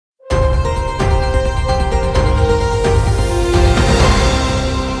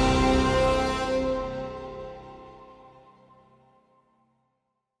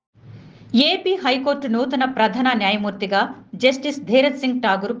AP high court నూతన ప్రధాన న్యాయమూర్తిగా జస్టిస్ ధీరజ్ సింగ్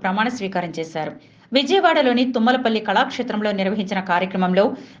ఠాగూర్ ప్రమాణ స్వీకారం చేశారు. విజయవాడలోని తుమ్మలపల్లి కళాక్షేత్రంలో నిర్వహించిన కార్యక్రమంలో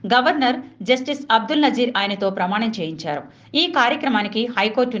గవర్నర్ జస్టిస్ అబ్దుల్ నజీర్ ఆయనతో ప్రమాణం చేయించారు. ఈ కార్యక్రమానికి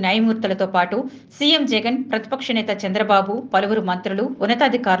హైకోర్టు న్యాయమూర్తులతో పాటు సీఎం జగన్, ప్రతిపక్ష నేత చంద్రబాబు, పలువురు మంత్రులు,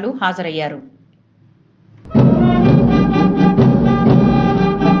 ఉన్నతాధికారులు హాజరయ్యారు.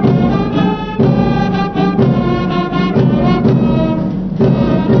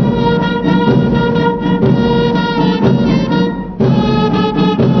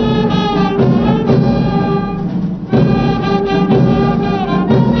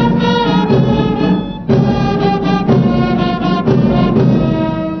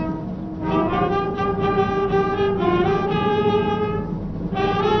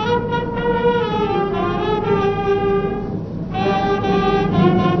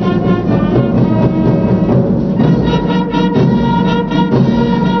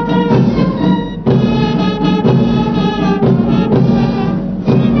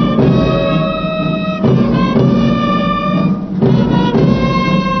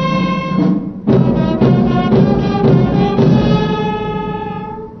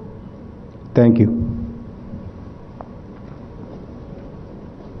 Thank you.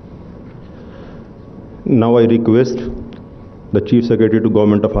 Now I request the Chief Secretary to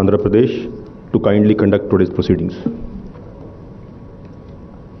Government of Andhra Pradesh to kindly conduct today's proceedings.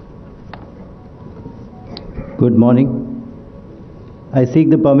 Good morning. I seek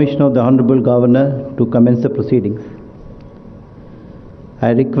the permission of the Honorable Governor to commence the proceedings.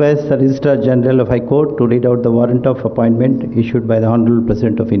 I request the Registrar General of High Court to read out the warrant of appointment issued by the Honorable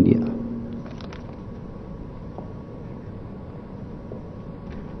President of India.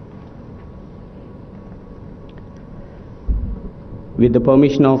 With the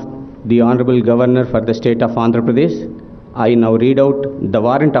permission of the Honorable Governor for the State of Andhra Pradesh, I now read out the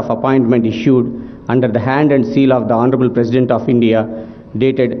warrant of appointment issued under the hand and seal of the Honorable President of India,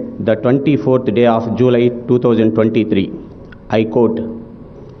 dated the 24th day of July 2023. I quote,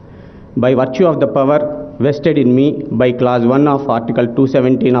 "By virtue of the power vested in me by Clause 1 of Article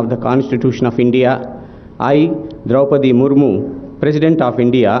 217 of the Constitution of India, I, Draupadi Murmu, President of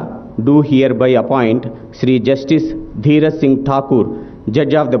India, do hereby appoint Sri Justice Dheeraj Singh Thakur,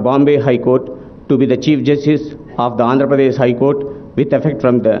 Judge of the Bombay High Court, to be the Chief Justice of the Andhra Pradesh High Court with effect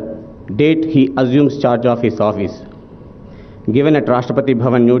from the date he assumes charge of his office. Given at Rashtrapati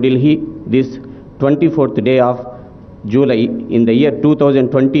Bhavan, New Delhi, this 24th day of July in the year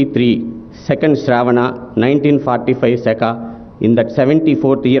 2023, 2nd Shravana 1945 Seka, in that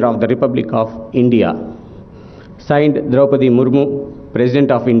 74th year of the Republic of India. Signed, Draupadi Murmu, President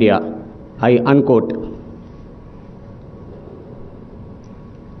of India." I unquote.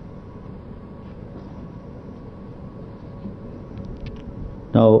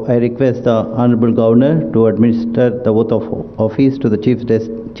 Now I request the Honorable Governor to administer the oath of office to the Chief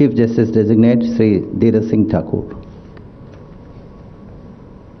Justice Designate Sri Dheeraj Singh Thakur.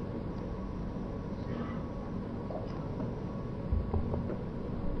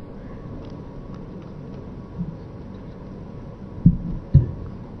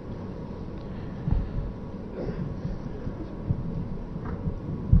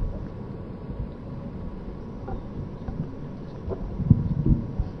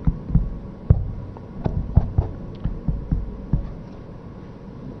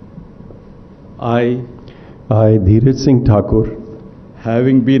 I, Dheeraj Singh Thakur,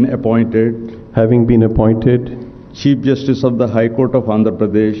 having been appointed Chief Justice of the High Court of Andhra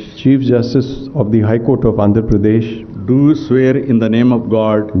Pradesh, Chief Justice of the High Court of Andhra Pradesh, do swear in the name of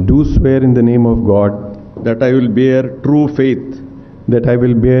God that I will bear true faith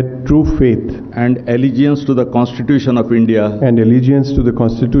and allegiance to the Constitution of India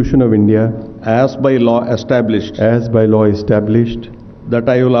as by law established, that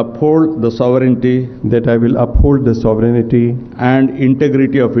I will uphold the sovereignty and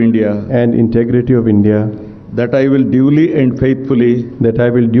integrity of India, that I will duly and faithfully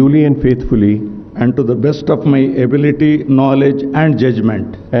and to the best of my ability, knowledge and judgment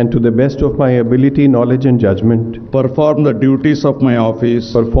perform the duties of my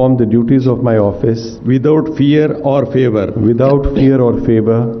office without fear or favor,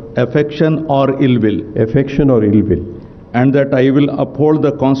 affection or ill will, and that I will uphold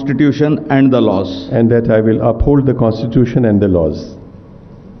the Constitution and the laws.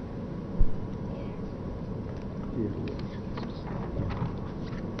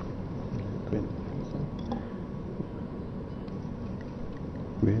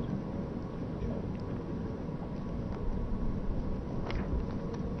 Where?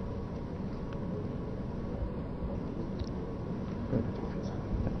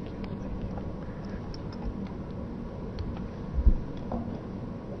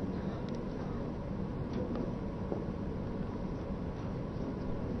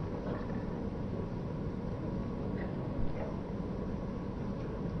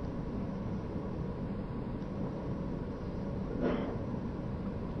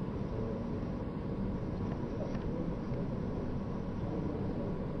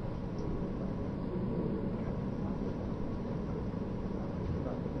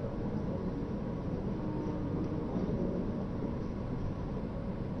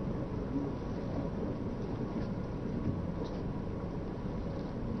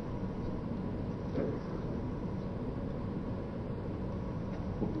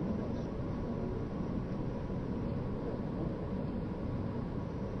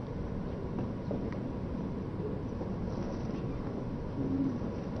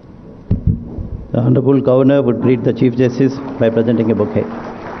 The Honorable Governor would greet the Chief Justice by presenting a bouquet.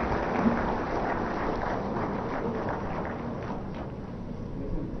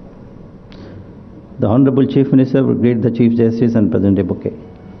 The Honorable Chief Minister would greet the Chief Justice and present a bouquet.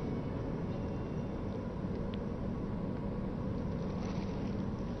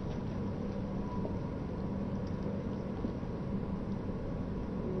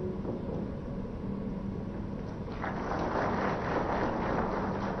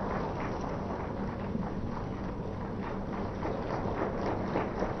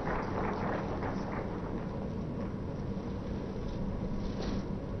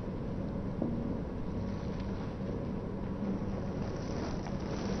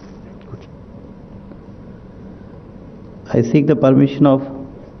 I seek the permission of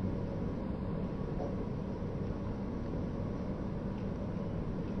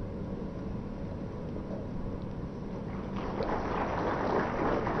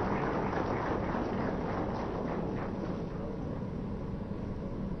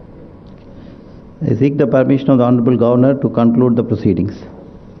the Honorable Governor to conclude the proceedings.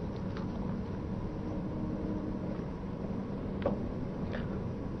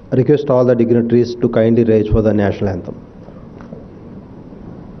 I request all the dignitaries to kindly rise for the national anthem.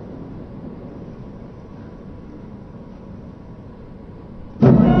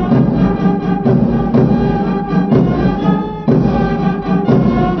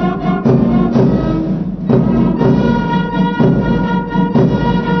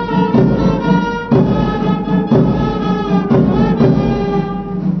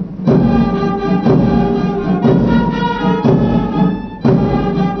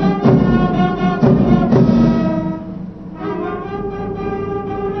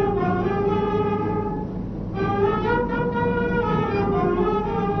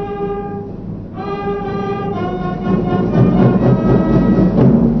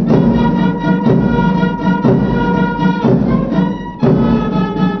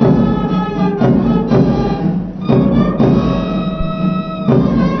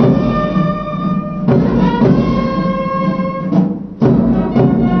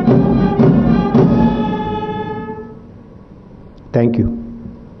 Thank you.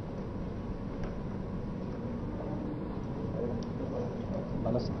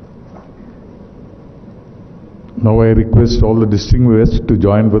 Now I request all the distinguished guests to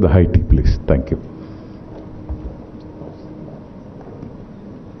join with the high tea, please. Thank you.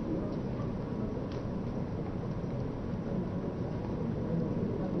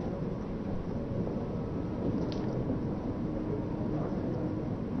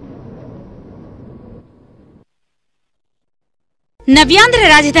 నవ్యాంధ్ర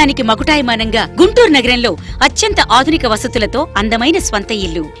రాజధానికి మకుటాయమానంగా గుంటూరు నగరంలో అత్యంత ఆధునిక వసతులతో అందమైన స్వంత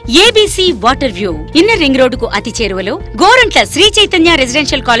ఇల్లు ABC water view inner ring రోడ్డుకు అతి చేరువలో గోరంట్ల శ్రీ చైతన్య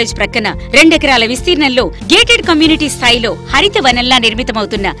రెసిడెన్షియల్ కాలేజ్ ప్రక్కన 2 ఎకరాల విస్తీర్ణంలో గేటెడ్ కమ్యూనిటీ స్థాయిలో హరిత వనంలా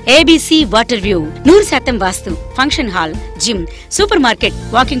నిర్మితమవుతున్న ఏబీసీ వాటర్ వ్యూ 100% వాస్తు function hall gym super market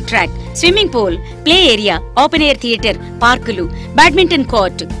walking track swimming pool play area open air theatre పార్కులు badminton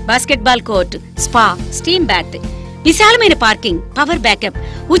court basketball court spa steam bath విశాలమైన పార్కింగ్ పవర్ బ్యాకప్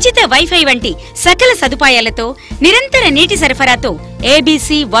ఉచిత wifi వంటి సకల సదుపాయాలతో నిరంతర నీటి సరఫరాతో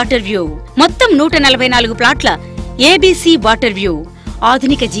ఏబీసీ వాటర్ వ్యూ మొత్తం 144 ప్లాట్ల ఏబీసీ వాటర్ వ్యూ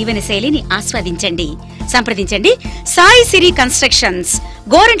ఆధునిక జీవన శైలిని ఆస్వాదించండి. సంప్రదించండి సాయి సిరి constructions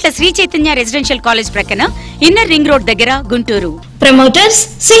Gorantla Shri Chaitanya residential college ప్రక్కన ఇన్నర్ రింగ్ రోడ్ దగ్గర Guntur. Promoters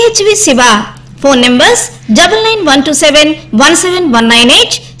CHV Shiva. Phone numbers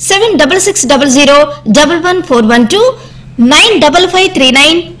 9912717198 76600 11412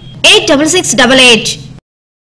 95539 86688.